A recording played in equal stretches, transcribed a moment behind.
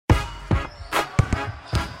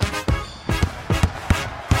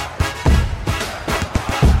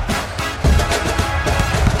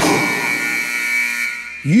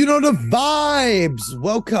You know the vibes.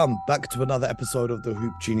 Welcome back to another episode of the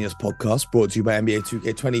Hoop Genius podcast brought to you by NBA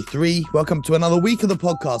 2K23. Welcome to another week of the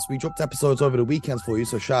podcast. We dropped episodes over the weekends for you,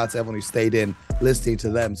 so shout out to everyone who stayed in, listening to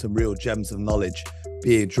them, some real gems of knowledge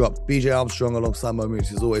being dropped. BJ Armstrong alongside my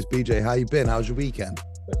moves as always. BJ, how you been? How's your weekend?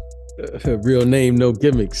 Real name, no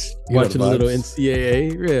gimmicks. You know Watching a little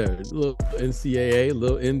NCAA, a little NCAA, a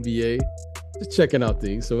little NBA. Just checking out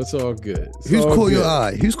things, so it's all good. Who's caught your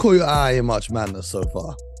eye? Who's caught your eye in March Madness so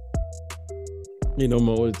far? You know,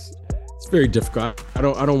 Mo, it's very difficult. I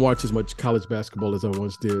don't watch as much college basketball as I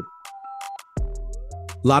once did.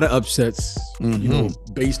 A lot of upsets, you know,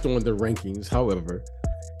 based on the rankings. However,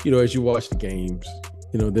 you know, as you watch the games,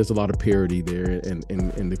 you know, there's a lot of parity there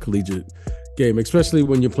in the collegiate game, especially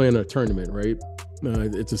when you're playing a tournament, right?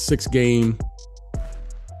 It's a 6-game,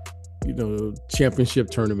 you know,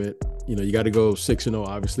 championship tournament. You know, you got to go 6-0,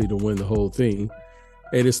 obviously, to win the whole thing.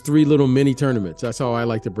 And it's 3 little mini tournaments. That's how I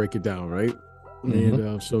like to break it down, right?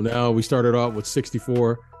 And so now we started off with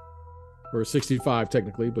 64, or 65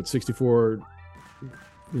 technically, but 64,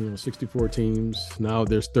 you know, 64 teams. Now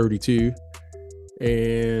there's 32.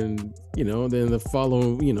 And, you know, then the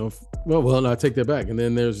following, you know, well, no, I take that back. And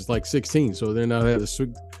then there's like 16. So then I have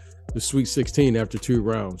the Sweet 16 after 2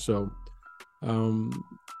 rounds. So,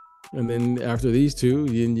 and then after these 2,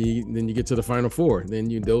 then you get to the Final 4. Then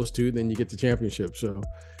those 2, then you get the championship. So,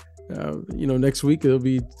 you know, next week it'll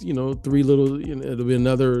be, you know, 3 little. You know, it'll be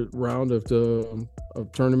another round of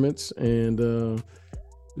tournaments, and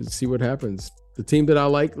see what happens. The team that I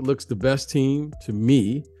like looks the best team to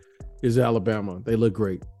me is Alabama. They look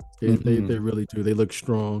great. They really do. They look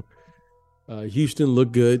strong. Houston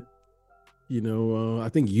looked good. You know, I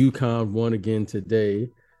think UConn won again today,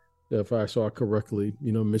 if I saw correctly.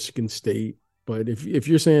 You know, Michigan State. But if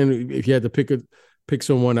you're saying if you had to pick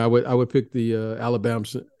someone, I would pick the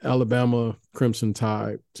Alabama Crimson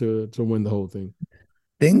Tide to win the whole thing.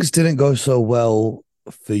 Things didn't go so well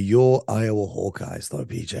for your Iowa Hawkeyes, though,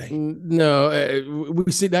 BJ. No,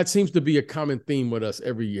 we see that seems to be a common theme with us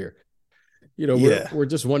every year. You know, we're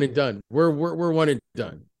just one and done. We're one and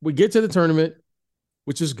done. We get to the tournament,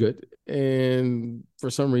 which is good, and for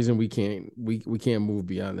some reason we can't move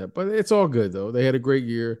beyond that. But it's all good though. They had a great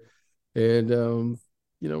year, and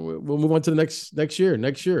you know, we'll move on to the next year.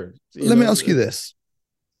 Let me ask you this: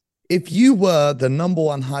 if you were the number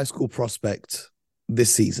 1 high school prospect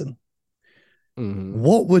this season,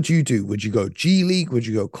 what would you do? Would you go G League? Would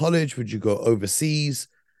you go college? Would you go overseas?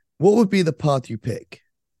 What would be the path you pick?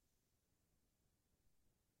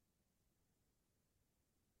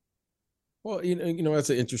 Well, you know, that's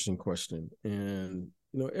an interesting question, and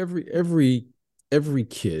you know, every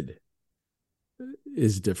kid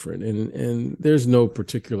is different, and there's no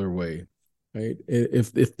particular way, right?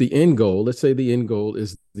 If the end goal, let's say the end goal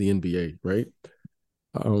is the NBA, right?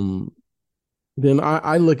 Then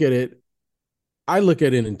I look at it. I look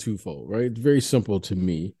at it in twofold, right? It's very simple to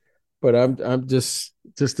me, but I'm just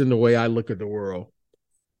in the way I look at the world.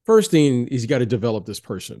 First thing is you got to develop this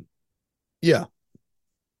person. Yeah.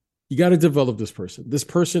 You got to develop this person. This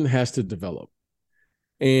person has to develop.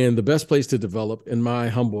 And the best place to develop, in my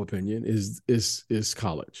humble opinion, is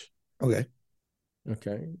college. Okay.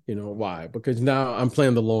 You know why? Because now I'm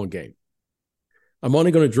playing the long game. I'm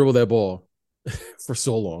only going to dribble that ball for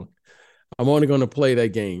so long. I'm only going to play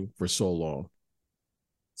that game for so long.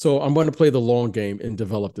 So I'm going to play the long game and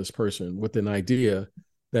develop this person with an idea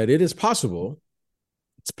that it is possible.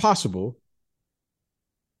 It's possible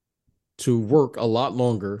to work a lot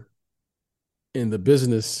longer in the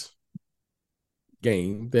business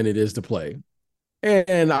game than it is to play.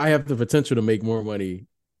 And I have the potential to make more money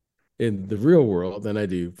in the real world than I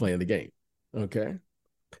do playing the game. Okay.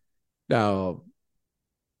 Now,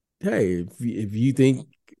 hey, if you think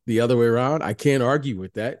the other way around, I can't argue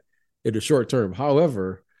with that in the short term.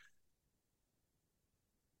 However,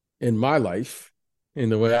 in my life, in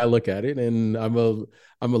the way I look at it, and I'm a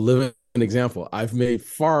living example, I've made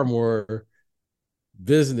far more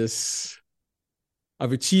business.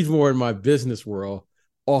 I've achieved more in my business world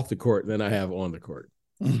off the court than I have on the court.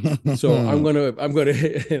 So I'm going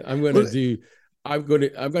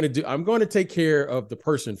to take care of the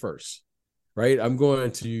person first, right? I'm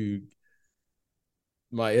going to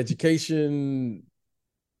my education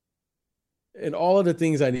and all of the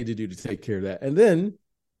things I need to do to take care of that. And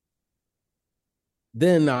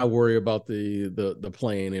then I worry about the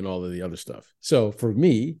playing and all of the other stuff. So for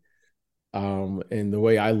me, and the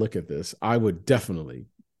way I look at this, I would definitely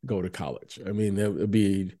go to college. I mean, it would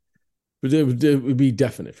be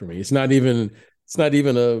definite for me. It's not even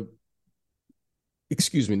a,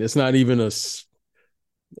 excuse me, it's not even a,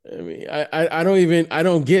 I mean, I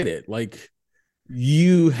don't get it. Like,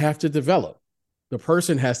 you have to develop. The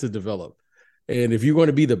person has to develop. And if you're going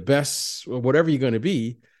to be the best or whatever you're going to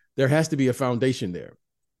be, there has to be a foundation there.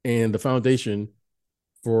 And the foundation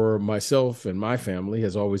for myself and my family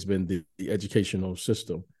has always been the educational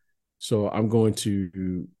system. So I'm going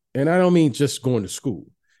to, and I don't mean just going to school,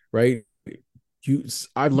 right?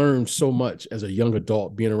 I learned so much as a young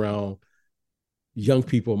adult being around young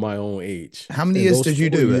people my own age. How many years did you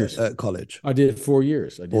do at college? I did 4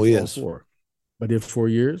 years. I did 4 years. I did 4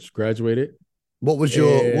 years, graduated. What was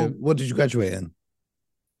your, what did you graduate in?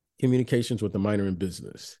 Communications with a minor in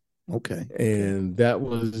business. Okay. And that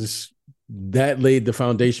laid the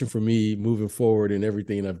foundation for me moving forward in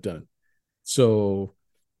everything I've done. So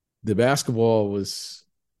the basketball was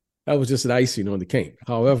just an icing on the cake.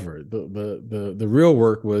 However, the real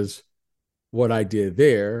work was what I did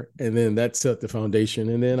there. And then that set the foundation.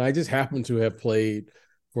 And then I just happened to have played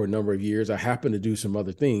for a number of years. I happened to do some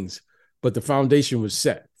other things, but the foundation was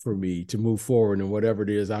set for me to move forward in whatever it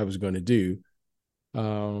is I was going to do.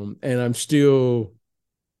 And I'm still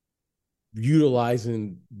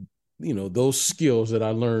utilizing, those skills that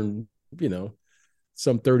I learned,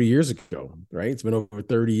 some 30 years ago, right? It's been over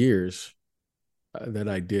 30 years that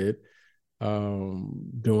I did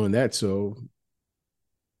doing that. So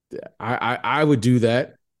I would do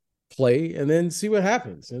that, play, and then see what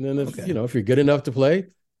happens. And then if you're good enough to play,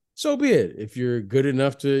 so be it. If you're good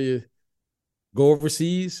enough to go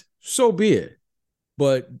overseas, so be it.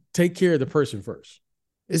 But take care of the person first.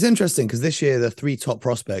 It's interesting because this year, the 3 top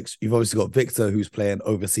prospects, you've obviously got Victor, who's playing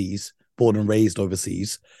overseas, born and raised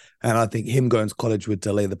overseas. And I think him going to college would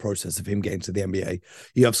delay the process of him getting to the NBA.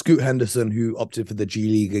 You have Scoot Henderson, who opted for the G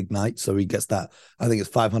League Ignite. So he gets that. I think it's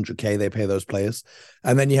 $500K they pay those players.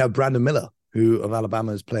 And then you have Brandon Miller, who of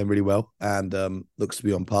Alabama is playing really well and looks to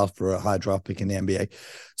be on path for a high draft pick in the NBA.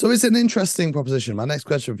 So it's an interesting proposition. My next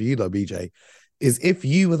question for you, though, BJ, is if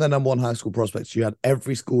you were the number 1 high school prospect, you had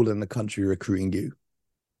every school in the country recruiting you,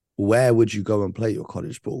 where would you go and play your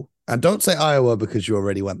college ball? And don't say Iowa because you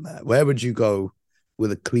already went there. Where would you go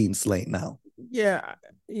with a clean slate now? Yeah,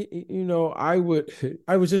 I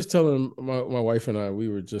was just telling my wife and I,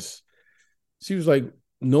 she was like,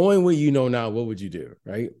 knowing what you know now, what would you do?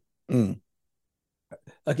 Right.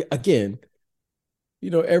 Again,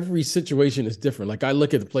 every situation is different. Like I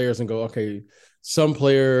look at the players and go, okay, some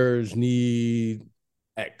players need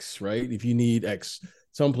X, right? If you need X,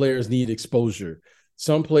 some players need exposure.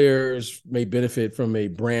 Some players may benefit from a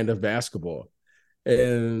brand of basketball,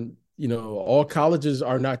 and all colleges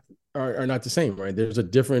are not the same, right? There's a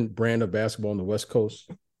different brand of basketball on the West Coast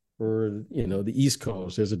or the East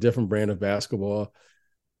Coast. There's a different brand of basketball,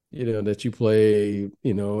 that you play,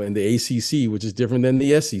 in the ACC, which is different than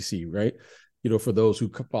the SEC, right? For those who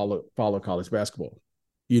follow college basketball,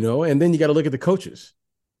 and then you got to look at the coaches.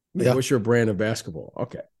 Like, what's your brand of basketball?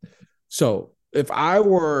 Okay, so if I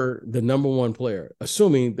were the number 1 player,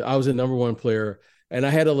 assuming I was a number 1 player and I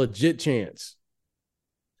had a legit chance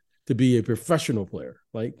to be a professional player,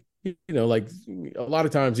 like a lot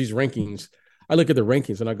of times these rankings, I look at the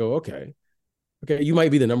rankings and I go, okay, you might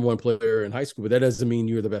be the number 1 player in high school, but that doesn't mean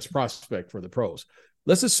you're the best prospect for the pros.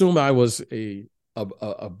 Let's assume I was a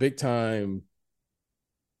big time,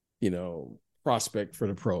 prospect for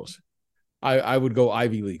the pros. I would go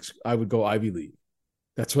Ivy Leagues. I would go Ivy League.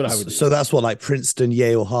 That's what I would do. So that's what, like Princeton,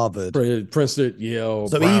 Yale, Harvard. Princeton, Yale.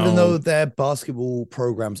 So Brown. Even though their basketball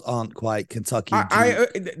programs aren't quite Kentucky,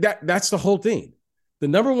 that's the whole thing. The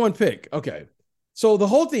number 1 pick. Okay, so the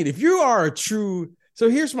whole thing. If you are a true, so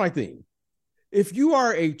here's my thing. If you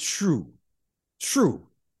are a true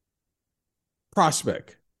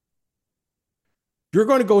prospect, you're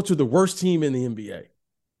going to go to the worst team in the NBA.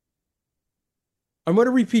 I'm going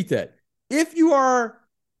to repeat that. If you are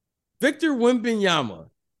Victor Wembanyama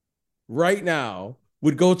right now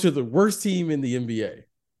would go to the worst team in the NBA.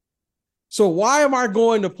 So why am I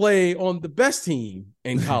going to play on the best team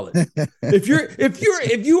in college?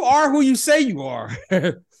 if you are who you say you are,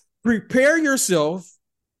 prepare yourself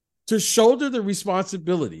to shoulder the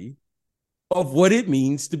responsibility of what it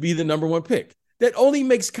means to be the number 1 pick. That only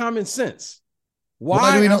makes common sense.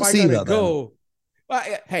 Why do we not see that? Go?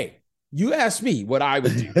 Hey, you asked me what I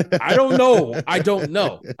would do. I don't know. I don't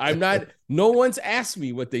know. No one's asked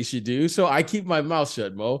me what they should do. So I keep my mouth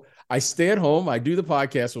shut, Mo. I stay at home. I do the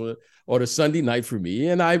podcast on a Sunday night for me.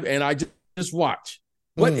 And I just watch.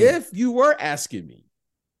 But if you were asking me,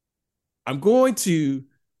 I'm going to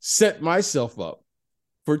set myself up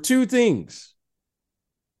for 2 things.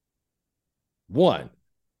 1,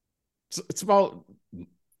 it's about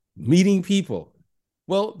meeting people.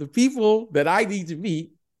 Well, the people that I need to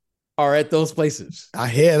meet are at those places. I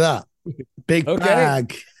hear that. Big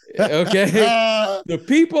bag. Okay. The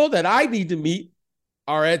people that I need to meet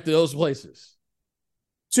are at those places.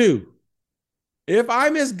 2, if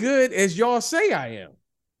I'm as good as y'all say I am,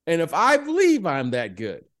 and if I believe I'm that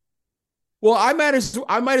good, well, I might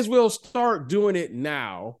as well start doing it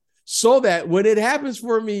now so that when it happens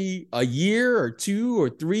for me a year or 2 or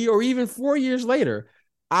 3 or even 4 years later,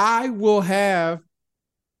 I will have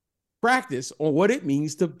practice on what it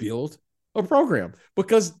means to build a program,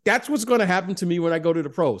 because that's what's going to happen to me when I go to the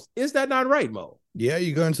pros. Is that not right, Mo? Yeah,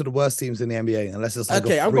 you're going to the worst teams in the NBA unless it's like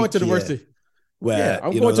okay. I'm going to the worst team. Where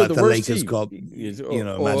I'm going to like the the worst Lakers team, got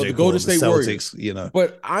or Magic the Golden State Celtics, Warriors.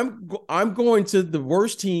 But I'm going to the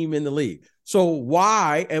worst team in the league. So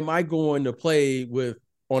why am I going to play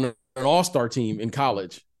on an all-star team in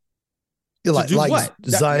college? Like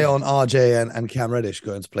Zion, RJ, and Cam Reddish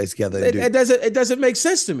going to play together. It doesn't make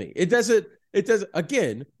sense to me. It doesn't.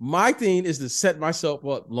 Again, my thing is to set myself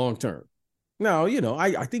up long term. Now,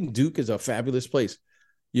 I think Duke is a fabulous place.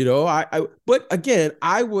 But again,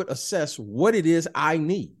 I would assess what it is I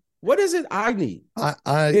need. What is it I need?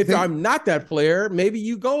 If I'm not that player, maybe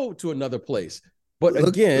you go to another place. But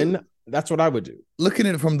again, that's what I would do. Looking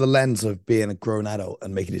at it from the lens of being a grown adult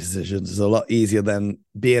and making decisions is a lot easier than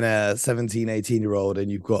being a 17, 18-year-old and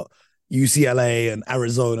you've got UCLA and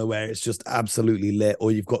Arizona where it's just absolutely lit,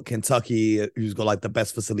 or you've got Kentucky who's got like the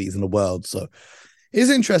best facilities in the world. So it's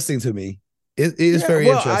interesting to me. It is very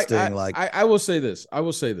interesting. I will say this.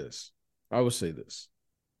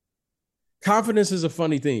 Confidence is a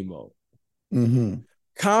funny thing, Mo. Mm-hmm.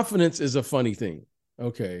 Confidence is a funny thing.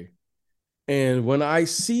 Okay. And when I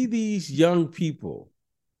see these young people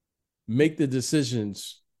make the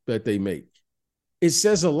decisions that they make, it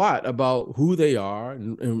says a lot about who they are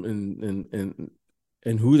and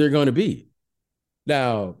who they're going to be.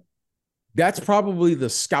 Now, that's probably the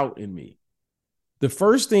scout in me. The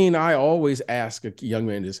first thing I always ask a young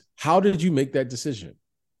man is, how did you make that decision?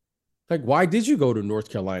 Like, why did you go to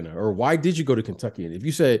North Carolina, or why did you go to Kentucky? And if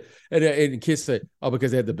you say, and kids say, oh,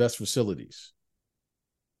 because they had the best facilities.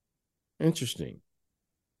 Interesting.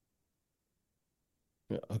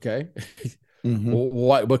 Okay. Mm-hmm.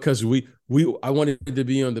 Why? Because I wanted to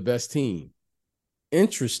be on the best team.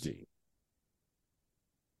 Interesting.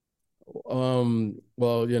 Well,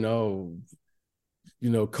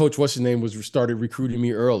 Coach, what's his name, started recruiting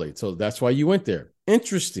me early, so that's why you went there.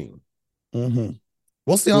 Interesting. Mm-hmm.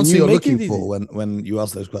 What's the answer you're looking for when you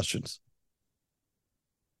ask those questions?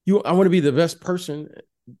 I want to be the best person.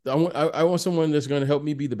 I want someone that's going to help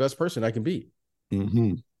me be the best person I can be.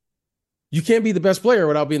 Mm-hmm. You can't be the best player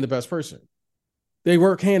without being the best person. They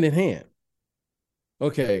work hand in hand.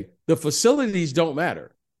 Okay. The facilities don't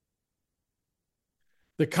matter.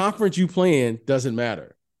 The conference you play in doesn't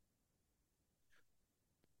matter.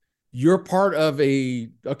 You're part of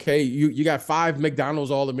you got 5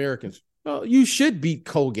 McDonald's All-Americans. Well, you should beat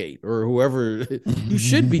Colgate or whoever. You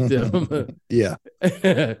should beat them. Yeah.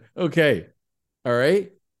 Okay. All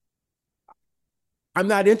right. I'm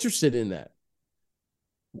not interested in that.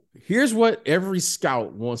 Here's what every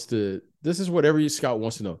scout wants to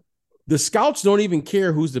know. The scouts don't even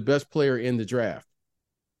care who's the best player in the draft.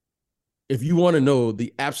 If you want to know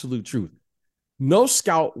the absolute truth, no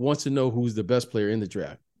scout wants to know who's the best player in the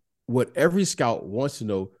draft. What every scout wants to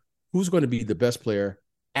know, who's going to be the best player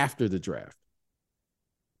after the draft.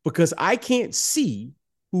 Because I can't see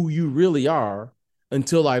who you really are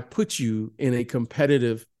until I put you in a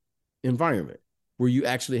competitive environment where you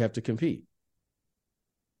actually have to compete.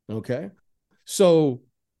 Okay? So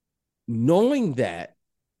knowing that,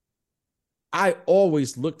 I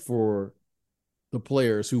always look for the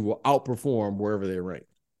players who will outperform wherever they're ranked.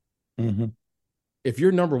 Mm-hmm. If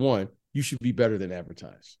you're number 1, you should be better than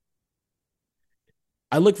advertised.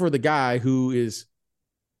 I look for the guy he's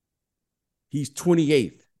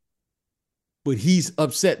 28th, but he's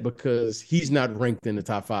upset because he's not ranked in the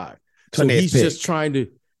top 5. So he's just trying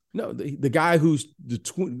to the guy who's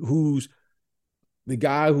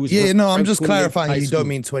I'm just clarifying. You don't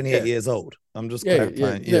mean 28 years old. I'm just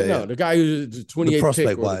clarifying. The guy who's the 28th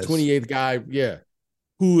pick, or the 28th guy,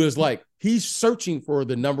 who is like, he's searching for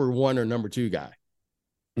the number 1 or number 2 guy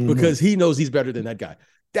because he knows he's better than that guy.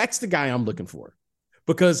 That's the guy I'm looking for,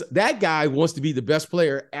 because that guy wants to be the best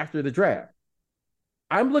player after the draft.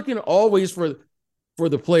 I'm looking always for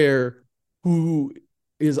the player who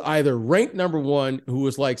is either ranked number 1, who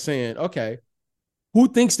is like saying, okay, who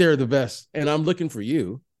thinks they're the best? And I'm looking for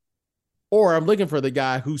you. Or I'm looking for the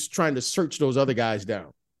guy who's trying to search those other guys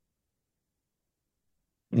down.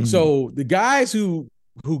 Mm-hmm. So the guys who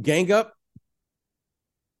gang up,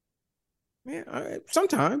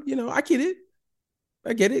 sometimes, I get it.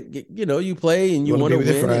 I get it. You know, you play and you want to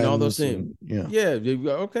win and all those things. Yeah.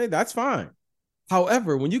 Okay, that's fine.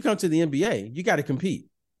 However, when you come to the NBA, you got to compete.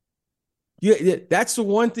 That's the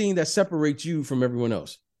one thing that separates you from everyone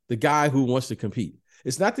else. The guy who wants to compete.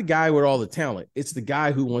 It's not the guy with all the talent. It's the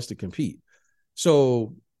guy who wants to compete.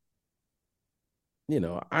 So, you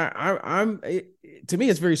know, to me,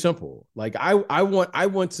 it's very simple. Like I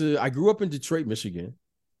grew up in Detroit, Michigan,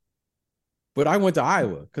 but I went to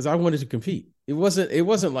Iowa because I wanted to compete. It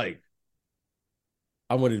wasn't like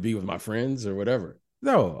I wanted to be with my friends or whatever.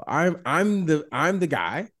 No, I'm the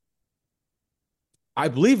guy. I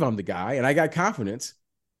believe I'm the guy, and I got confidence,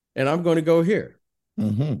 and I'm going to go here.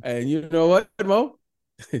 Mm-hmm. And you know what, Mo?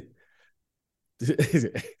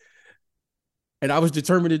 And I was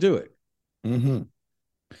determined to do it. Mm-hmm.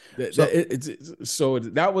 So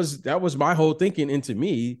that was my whole thinking. Into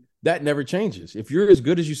me, that never changes. If you're as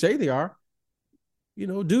good as you say they are, you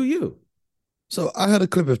know, do you? So I heard a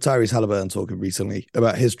clip of Tyrese Halliburton talking recently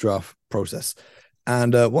about his draft process.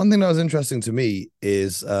 And one thing that was interesting to me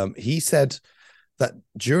is he said that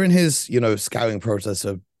during his, you know, scouting process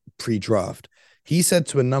of pre-draft, he said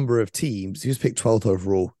to a number of teams, he was picked 12th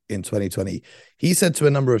overall in 2020. He said to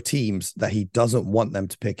a number of teams that he doesn't want them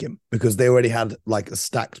to pick him because they already had like a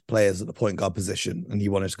stacked players at the point guard position and he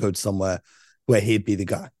wanted to go to somewhere where he'd be the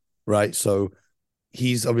guy, right? So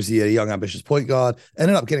he's obviously a young, ambitious point guard,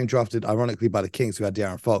 ended up getting drafted, ironically, by the Kings, who had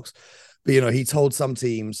De'Aaron Fox. But, you know, he told some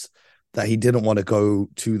teams that he didn't want to go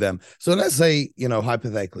to them. So let's say, you know,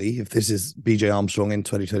 hypothetically, if this is BJ Armstrong in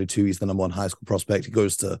 2022, he's the number one high school prospect. He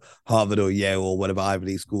goes to Harvard or Yale or whatever Ivy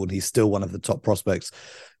League school, and he's still one of the top prospects.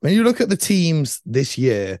 When you look at the teams this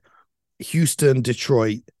year, Houston,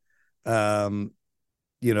 Detroit, you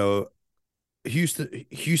know,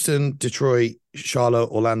 Houston, Detroit, Charlotte,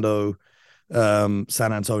 Orlando, San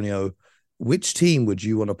Antonio, which team would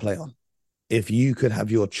you want to play on if you could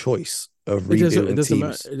have your choice of rebuilding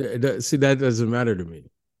teams? See, that doesn't matter to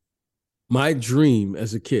me. My dream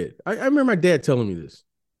as a kid, I remember my dad telling me this.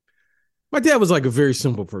 My dad was like a very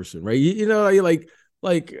simple person, right? You know,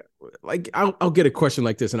 like I'll get a question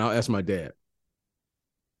like this and I'll ask my dad.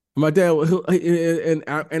 My dad, and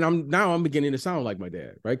I'm beginning to sound like my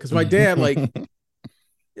dad, right? Because my dad,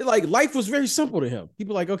 like life was very simple to him. He'd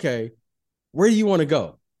be like, okay, where do you want to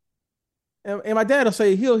go? And my dad will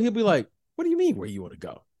say, he'll be like, what do you mean where you want to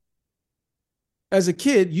go? As a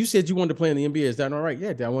kid, you said you wanted to play in the NBA. Is that all right?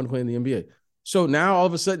 Yeah, Dad, I want to play in the NBA. So now all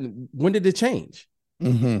of a sudden, when did it change?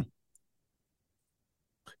 Mm-hmm.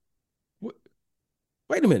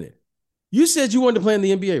 Wait a minute. You said you wanted to play in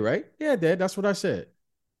the NBA, right? Yeah, Dad, that's what I said.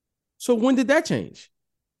 So when did that change?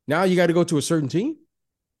 Now you got to go to a certain team?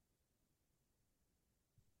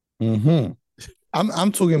 Mm-hmm.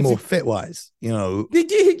 I'm talking more fit wise, you know,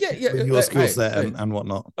 your skill set and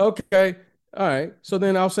whatnot. Okay. All right. So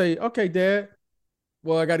then I'll say, okay, Dad,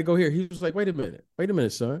 well, I got to go here. He was like, wait a minute,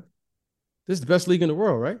 son. This is the best league in the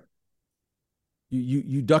world, right?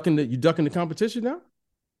 You ducking the competition now?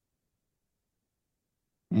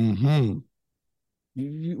 Mm-hmm.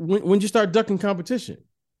 When you start ducking competition?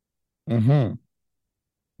 Mm-hmm.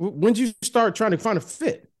 When you start trying to find a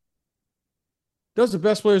fit? Those are the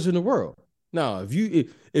best players in the world. Now, if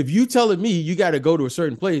you telling me you got to go to a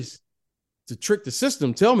certain place to trick the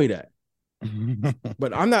system, tell me that.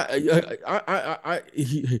 But I'm not.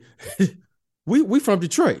 We from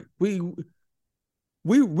Detroit. We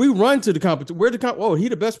run to the competition. Where the oh, he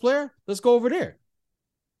the best player? Let's go over there.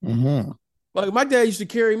 Mm-hmm. Like my dad used to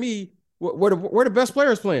carry me. Where the best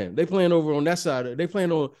players playing? They playing over on that side. They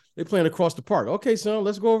playing across the park. Okay, son,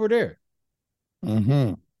 let's go over there.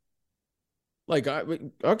 Mm-hmm. Like,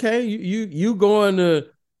 okay, you going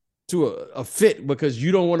to a fit because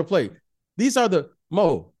you don't want to play. These are the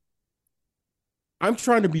Mo. I'm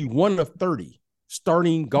trying to be one of 30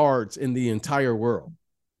 starting guards in the entire world.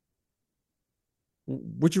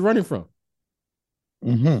 What you running from?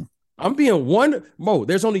 Mm-hmm. I'm being one. Mo,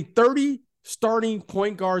 there's only 30 starting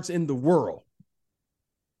point guards in the world.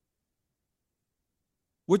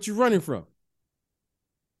 What you running from?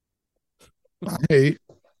 Hey.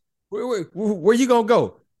 Where you gonna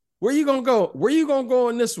go? Where you gonna go? Where you gonna go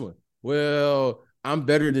in this one? Well, I'm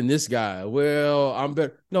better than this guy. Well, I'm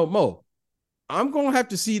better. No, Mo, I'm gonna have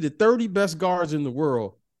to see the 30 best guards in the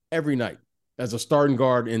world every night as a starting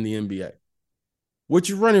guard in the NBA. What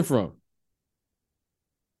you running from?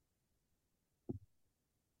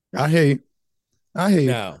 I hear you.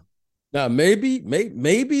 Now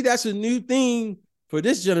maybe that's a new thing for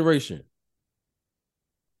this generation.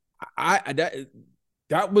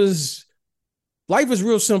 That was life is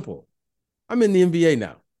real simple. I'm in the NBA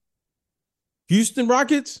now. Houston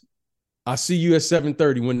Rockets, I see you at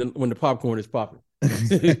 7:30 when the popcorn is popping.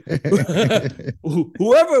 whoever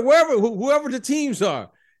the teams are,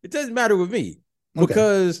 it doesn't matter with me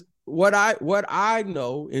because what I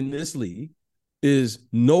know in this league is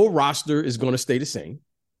no roster is going to stay the same.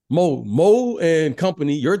 Mo and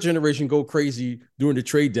company, your generation go crazy during the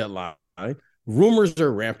trade deadline. Rumors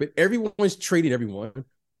are rampant. Everyone's trading everyone.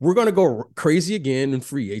 We're going to go crazy again in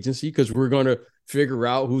free agency because we're going to figure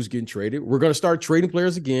out who's getting traded. We're going to start trading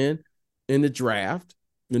players again in the draft,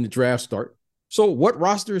 when the draft start. So what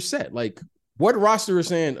roster is set? Like, what roster is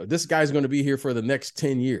saying this guy's going to be here for the next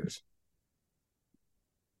 10 years?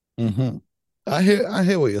 Mm-hmm. I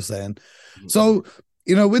hear what you're saying. So,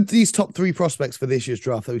 you know, with these top three prospects for this year's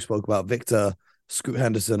draft that we spoke about, Victor, Scoot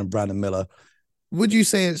Henderson, and Brandon Miller, would you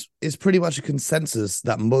say it's pretty much a consensus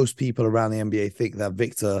that most people around the NBA think that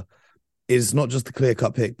Victor is not just a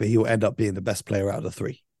clear-cut pick, but he will end up being the best player out of the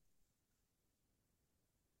three?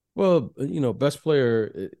 Well, you know, best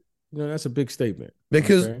player, that's a big statement.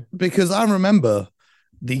 Because I remember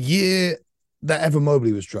the year that Evan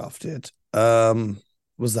Mobley was drafted.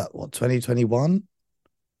 Was that 2021?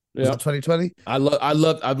 Yeah, 2020. I've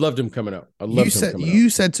loved him coming up. You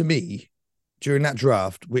said to me during that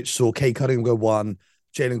draft, which saw Kate Cunningham go 1,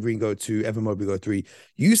 Jalen Green go 2, Evan Mobley go 3.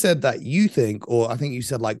 You said that you think, or I think you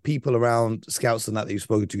said like people around scouts and that you've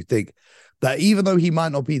spoken to think that even though he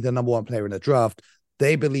might not be the number one player in the draft,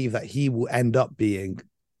 they believe that he will end up being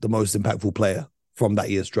the most impactful player from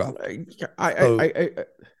that year's draft.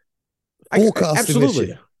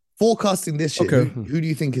 Forecasting this year, okay. who do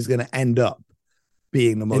you think is going to end up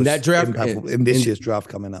being the most in that draft impactful in this year's draft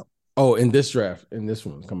coming up? Oh, in this draft, in this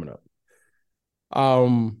one coming up.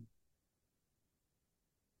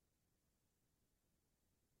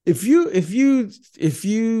 If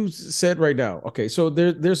you said right now, okay, so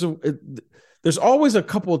there's always a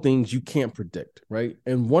couple of things you can't predict, right?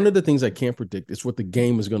 And one of the things I can't predict is what the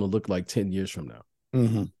game is going to look like 10 years from now.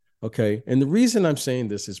 Mm-hmm. Okay. And the reason I'm saying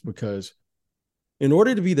this is because in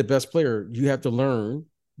order to be the best player, you have to learn,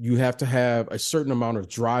 you have to have a certain amount of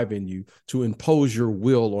drive in you to impose your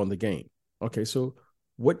will on the game. Okay. So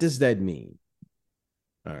what does that mean?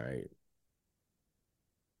 All right.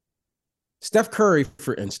 Steph Curry,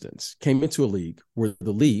 for instance, came into a league where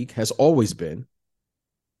the league has always been,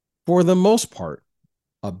 for the most part,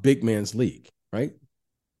 a big man's league, right?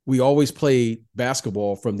 We always played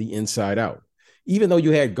basketball from the inside out. Even though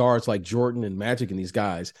you had guards like Jordan and Magic and these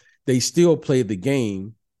guys, they still played the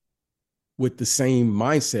game with the same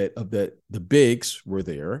mindset of that the bigs were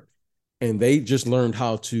there, and they just learned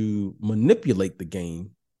how to manipulate the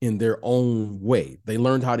game in their own way. They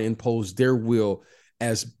learned how to impose their will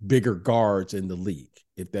as bigger guards in the league,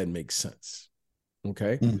 if that makes sense.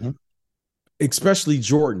 Okay. Mm-hmm. Especially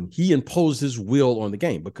Jordan, he imposed his will on the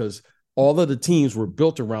game because all of the teams were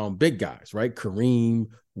built around big guys, right? Kareem,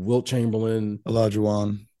 Wilt Chamberlain,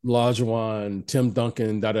 Olajuwon, Tim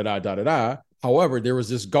Duncan, da-da-da. However, there was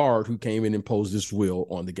this guard who came and imposed his will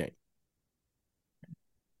on the game.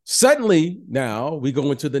 Suddenly, now we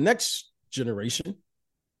go into the next generation,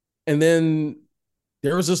 and then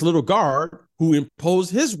there was this little guard who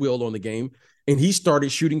imposed his will on the game, and he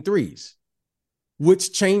started shooting threes,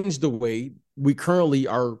 which changed the way we currently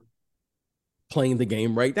are playing the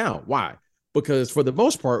game right now. Why? Because for the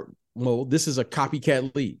most part, Mo, this is a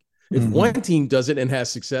copycat league. If one team does it and has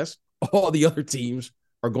success, all the other teams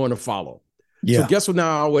are going to follow. Yeah. So guess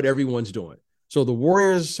what everyone's doing? So the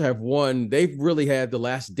Warriors have won. They've really had the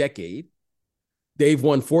last decade. They've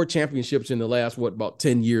won 4 championships in the last, about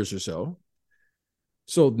 10 years or so.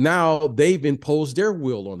 So now they've imposed their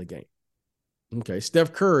will on the game. Okay.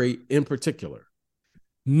 Steph Curry in particular.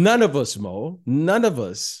 None of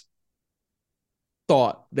us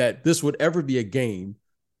thought that this would ever be a game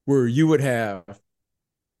where you would have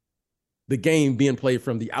the game being played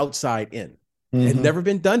from the outside in. It had never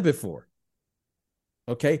been done before.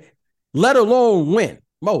 Okay. Let alone win.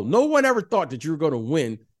 Mo, no one ever thought that you were going to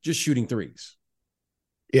win just shooting threes.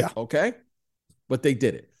 Yeah. Okay. But they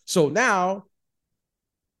did it. So now,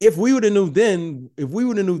 if we would have knew then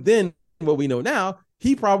what we know now,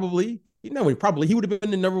 he would have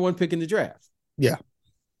been the number 1 pick in the draft. Yeah.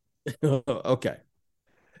 Okay.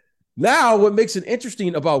 Now, what makes it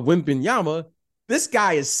interesting about Wembanyama, this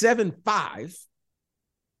guy is 7'5".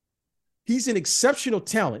 He's an exceptional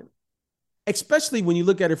talent, especially when you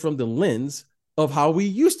look at it from the lens of how we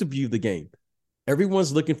used to view the game.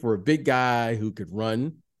 Everyone's looking for a big guy who could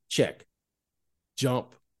run, check.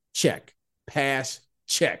 Jump, check. Pass,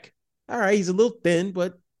 check. All right, he's a little thin,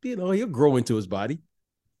 but, he'll grow into his body.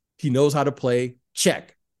 He knows how to play,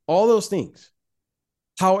 check. All those things.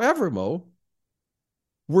 However, Mo,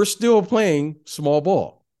 we're still playing small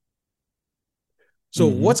ball. So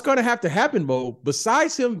what's going to happen, Mo,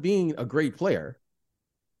 besides him being a great player,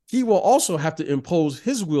 he will also have to impose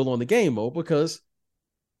his will on the game, Mo, because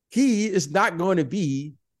he is not going to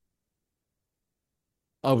be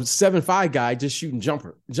a 7'5" guy just shooting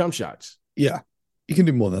jump shots. Yeah, he can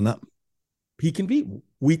do more than that. We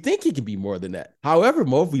think he can be more than that. However,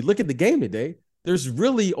 Mo, if we look at the game today, there's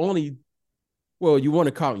really only, well, you want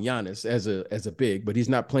to count Giannis as a big, but he's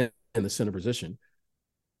not playing in the center position.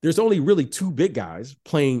 There's only really two big guys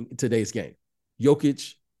playing today's game,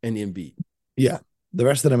 Jokic and Embiid. Yeah, the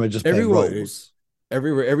rest of them are just playing roles.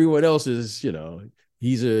 Everyone else is,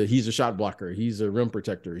 he's a shot blocker, he's a rim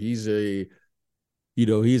protector, he's a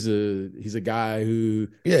guy who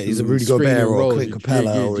he's a Rudy Gobert or Clint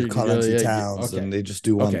Capella or Karl-Anthony Towns, and they just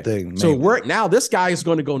do one thing. Maybe. So now this guy is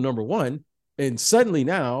going to go number one, and suddenly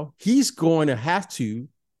now he's going to have to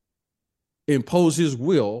impose his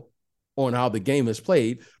will on how the game is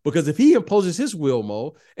played, because if he imposes his will,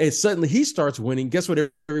 Mo, and suddenly he starts winning, guess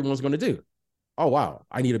what everyone's going to do? Oh, wow,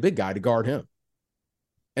 I need a big guy to guard him.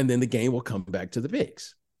 And then the game will come back to the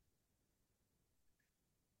bigs.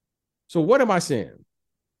 So what am I saying?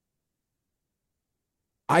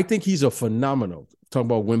 I think he's a phenomenal, talking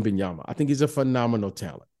about Wembanyama, I think he's a phenomenal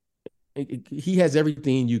talent. He has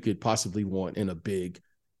everything you could possibly want in a big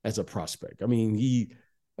as a prospect. I mean, he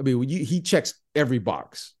checks every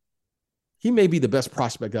box. He may be the best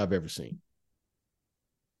prospect I've ever seen.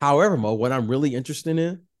 However, Mo, what I'm really interested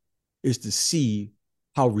in is to see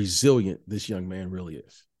how resilient this young man really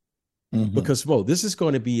is. Because, Mo, this is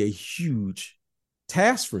going to be a huge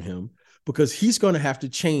task for him, because he's going to have to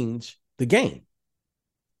change the game.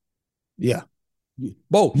 Yeah.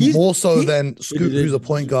 Bo, more so than Scoot, who's a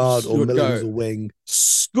point guard, or Miller, who's a wing.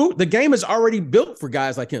 Scoot, the game is already built for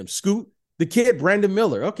guys like him. Scoot, the kid, Brandon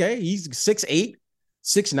Miller. Okay, he's 6'8",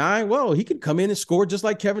 6'9". Well, he can come in and score just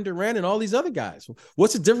like Kevin Durant and all these other guys.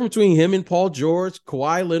 What's the difference between him and Paul George,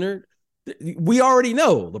 Kawhi Leonard? We already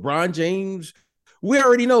know. LeBron James. We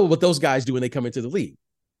already know what those guys do when they come into the league.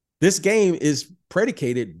 This game is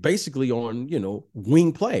predicated basically on,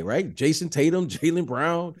 wing play, right? Jason Tatum, Jaylen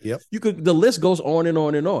Brown. Yep. The list goes on and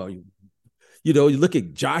on and on. You look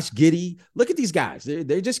at Josh Giddey. Look at these guys.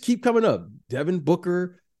 They just keep coming up. Devin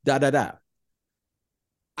Booker, I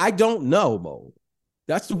don't know, Mo.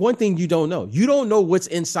 That's the one thing you don't know. You don't know what's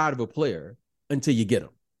inside of a player until you get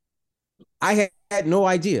him. I had no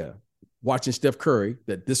idea watching Steph Curry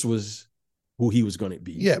that this was who he was going to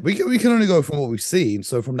be. Yeah, we can only go from what we've seen.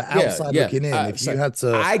 So from the outside looking in, if you had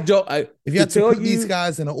to put these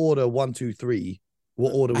guys in an order 1, 2, 3,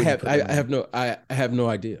 what order would you put them in? I have no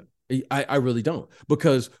idea. I really don't,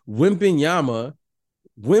 because Wembanyama,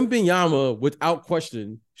 without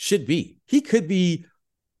question, should be. He should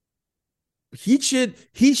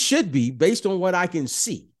be, based on what I can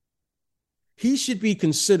see. He should be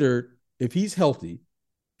considered, if he's healthy,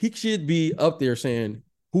 he should be up there saying,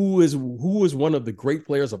 who is one of the great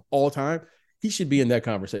players of all time. He should be in that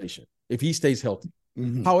conversation if he stays healthy.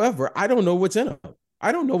 However, I don't know what's in him.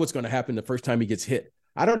 I don't know what's going to happen the first time he gets hit.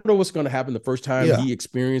 I don't know what's going to happen the first time he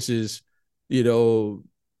experiences,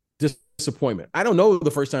 disappointment. I don't know the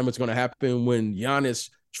first time it's going to happen when Giannis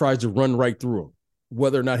tries to run right through him,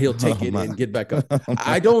 whether or not he'll take it and get back up.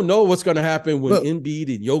 I don't know what's going to happen when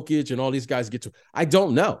Embiid and Jokic and all these guys get to. I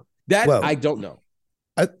don't know. I don't know.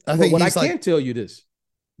 I think what I can tell you this.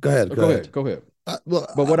 Go ahead. Go ahead.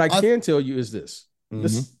 But what I can tell you is this.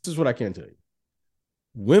 This is what I can tell you.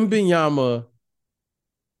 Wembanyama,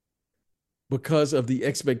 because of the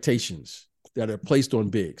expectations that are placed on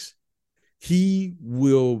bigs, he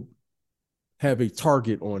will have a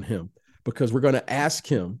target on him, because we're going to ask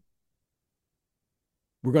him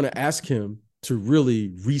to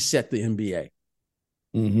really reset the NBA.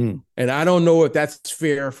 And I don't know if that's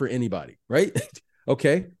fair for anybody, right?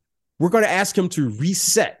 Okay. We're going to ask him to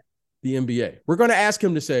reset the NBA. We're going to ask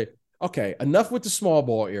him to say, okay, enough with the small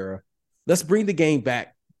ball era. Let's bring the game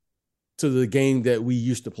back to the game that we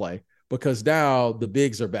used to play, because now the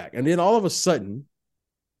bigs are back. And then all of a sudden,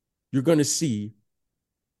 you're going to see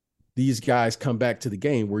these guys come back to the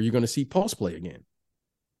game where you're going to see post play again.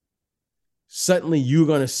 Suddenly, you're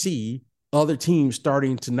going to see other teams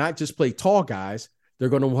starting to not just play tall guys, they're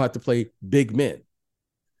going to have to play big men.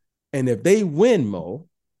 And if they win, Mo,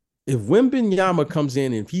 if Wembanyama comes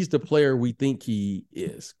in and he's the player we think he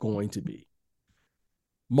is going to be,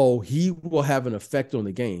 Mo, he will have an effect on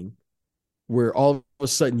the game where all of a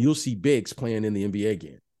sudden you'll see bigs playing in the NBA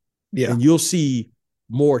again. Yeah. And you'll see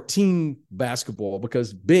more team basketball,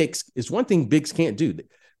 because bigs is one thing bigs can't do.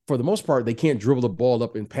 For the most part, they can't dribble the ball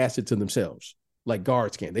up and pass it to themselves like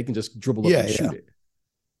guards can. They can just dribble up and shoot it.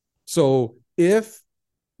 So if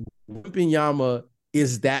Wembanyama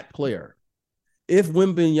is that player. If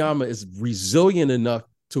Wembanyama is resilient enough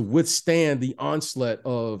to withstand the onslaught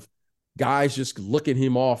of guys just looking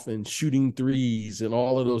him off and shooting threes and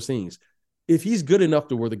all of those things, if he's good enough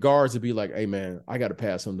to where the guards would be like, hey, man, I got to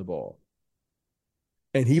pass him the ball.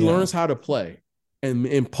 And he learns how to play and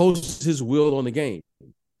imposes his will on the game.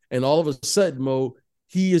 And all of a sudden, Mo,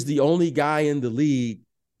 he is the only guy in the league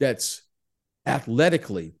that's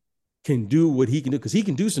athletically can do what he can do, because he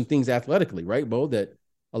can do some things athletically, right, Mo, that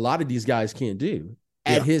a lot of these guys can't do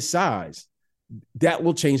at his size. That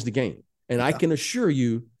will change the game. And I can assure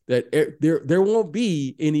you that there won't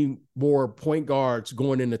be any more point guards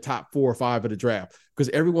going in the top 4 or 5 of the draft, because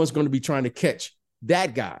everyone's going to be trying to catch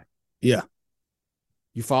that guy. Yeah.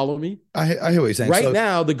 You follow me? I hear what you're saying. Right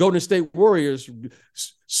now, the Golden State Warriors,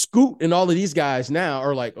 Scoot and all of these guys now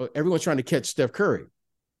are like, everyone's trying to catch Steph Curry.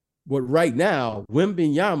 But right now,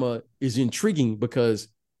 Wembanyama is intriguing because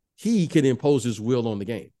he can impose his will on the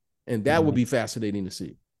game. And that would be fascinating to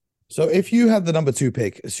see. So if you had the number 2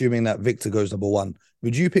 pick, assuming that Victor goes number 1,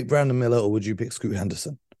 would you pick Brandon Miller or would you pick Scoot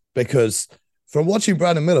Henderson? Because from watching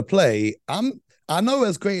Brandon Miller play, I know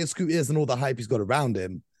as great as Scoot is and all the hype he's got around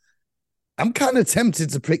him, I'm kind of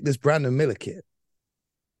tempted to pick this Brandon Miller kid.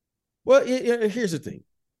 Well, here's the thing.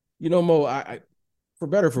 You know, Mo, I for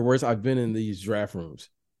better or for worse, I've been in these draft rooms.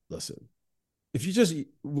 Listen,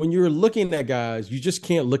 when you're looking at guys, you just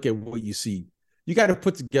can't look at what you see. You got to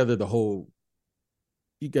put together the whole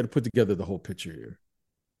picture here.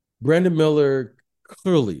 Brandon Miller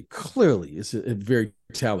clearly is very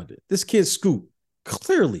talented. This kid Scoot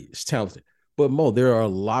clearly is talented. But Mo, there are a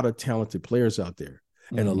lot of talented players out there.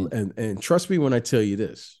 And trust me when I tell you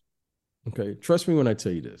this. Okay. Trust me when I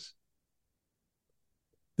tell you this.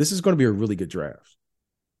 This is going to be a really good draft.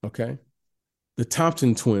 Okay. The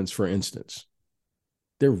Thompson twins, for instance,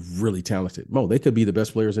 they're really talented. Mo, they could be the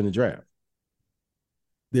best players in the draft.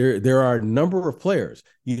 There are a number of players.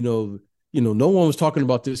 You know, no one was talking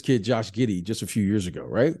about this kid, Josh Giddey, just a few years ago,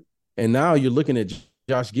 right? And now you're looking at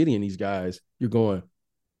Josh Giddey and these guys, you're going,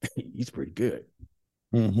 he's pretty good.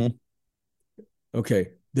 Mm-hmm.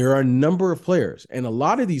 Okay, there are a number of players, and a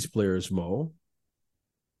lot of these players, Mo,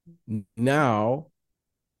 now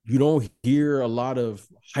you don't hear a lot of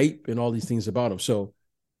hype and all these things about them. So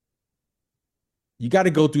you got to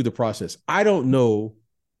go through the process. I don't know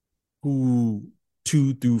who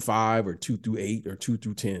 2 through 5 or 2 through 8 or 2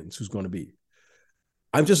 through 10 who's going to be.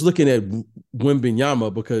 I'm just looking at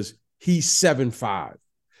Wembanyama because he's 7'5",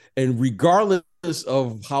 and regardless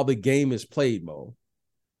of how the game is played, Mo,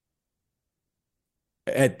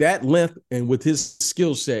 at that length and with his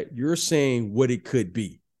skill set, you're saying what it could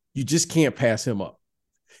be. You just can't pass him up.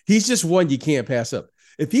 He's just one you can't pass up.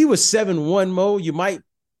 If he was 7'1", Mo, you might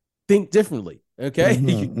think differently, okay?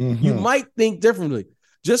 You might think differently,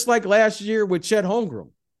 just like last year with Chet Holmgren.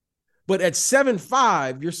 But at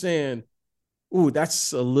 7'5", you're saying, ooh,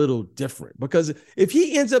 that's a little different. Because if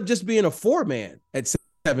he ends up just being a 4-man at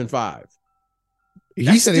 7'5",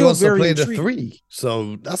 he said he wants to play the 3,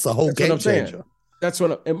 so that's a whole game changer. That's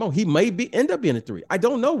what and Mo, he may end up being a 3. I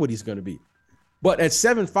don't know what he's going to be. But at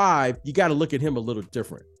 7'5", you got to look at him a little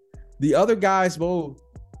different. The other guys, Mo,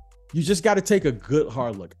 you just got to take a good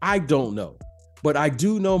hard look. I don't know. But I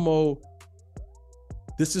do know, Mo,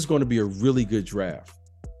 this is going to be a really good draft.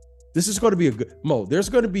 This is going to be a good Mo. There's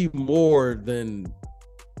going to be more than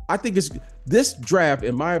I think this draft,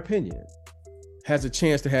 in my opinion, has a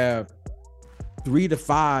chance to have 3 to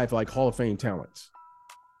 5 like Hall of Fame talents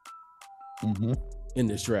in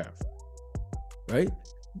this draft, right?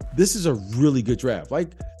 This is a really good draft.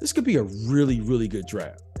 Like, this could be a really, really good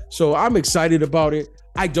draft. So I'm excited about it.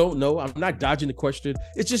 I don't know. I'm not dodging the question.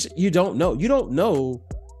 It's just, you don't know. You don't know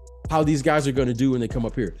how these guys are going to do when they come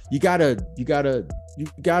up here. You gotta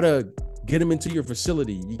get them into your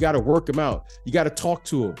facility. You gotta work them out. You gotta talk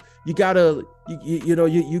to them. You gotta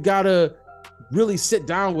really sit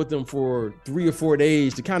down with them for 3 or 4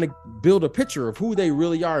 days to kind of build a picture of who they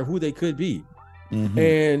really are and who they could be.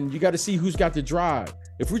 And you got to see who's got the drive.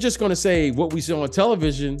 If we're just going to say what we saw on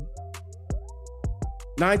television,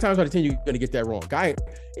 9 times out of 10, you're going to get that wrong. Guy,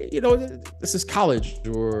 this is college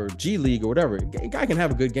or G League or whatever. A guy can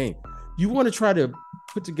have a good game. You want to try to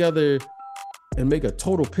put together and make a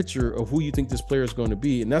total picture of who you think this player is going to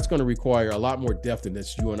be. And that's going to require a lot more depth than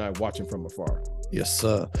this you and I watching from afar. Yes,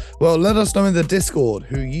 sir. Well, let us know in the Discord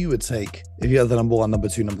who you would take if you had the number 1, number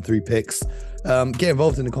 2, number 3 picks. Get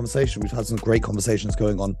involved in the conversation. We've had some great conversations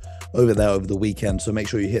going on over there over the weekend. So make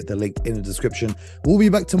sure you hit the link in the description. We'll be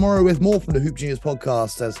back tomorrow with more from the Hoop Genius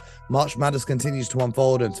podcast as March Madness continues to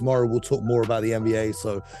unfold. And tomorrow we'll talk more about the NBA.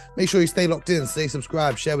 So make sure you stay locked in, stay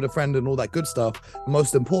subscribed, share with a friend and all that good stuff. And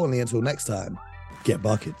most importantly, until next time, get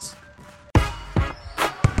buckets.